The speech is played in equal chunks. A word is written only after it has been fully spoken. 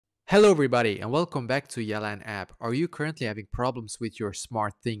Hello everybody and welcome back to Yalan app. Are you currently having problems with your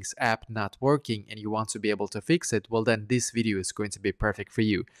SmartThings app not working and you want to be able to fix it? Well then this video is going to be perfect for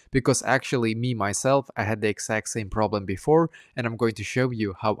you because actually me myself I had the exact same problem before and I'm going to show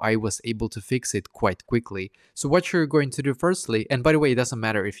you how I was able to fix it quite quickly. So what you're going to do firstly, and by the way it doesn't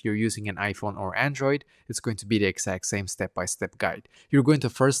matter if you're using an iPhone or Android, it's going to be the exact same step-by-step guide. You're going to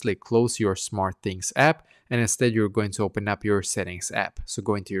firstly close your SmartThings app and instead you're going to open up your settings app. So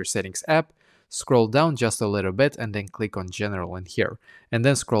go into your settings app, scroll down just a little bit and then click on general in here, and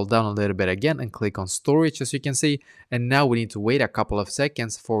then scroll down a little bit again and click on storage as you can see. And now we need to wait a couple of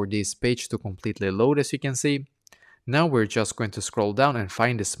seconds for this page to completely load as you can see. Now we're just going to scroll down and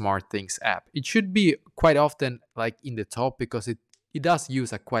find the SmartThings app. It should be quite often like in the top because it does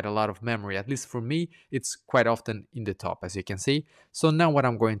use quite a lot of memory. At least for me, it's quite often in the top as you can see. So now what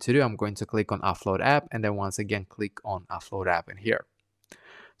I'm going to do, I'm going to click on upload app and then once again click on upload app in here.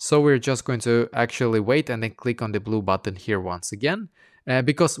 So we're just going to actually wait and then click on the blue button here once again.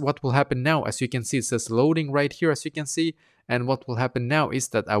 Because what will happen now, as you can see, it says loading right here as you can see. And what will happen now is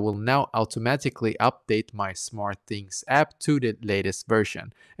that I will now automatically update my SmartThings app to the latest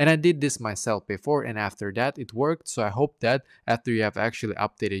version. And I did this myself before and after that it worked. So I hope that after you have actually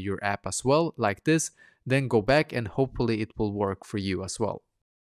updated your app as well like this, then go back and hopefully it will work for you as well.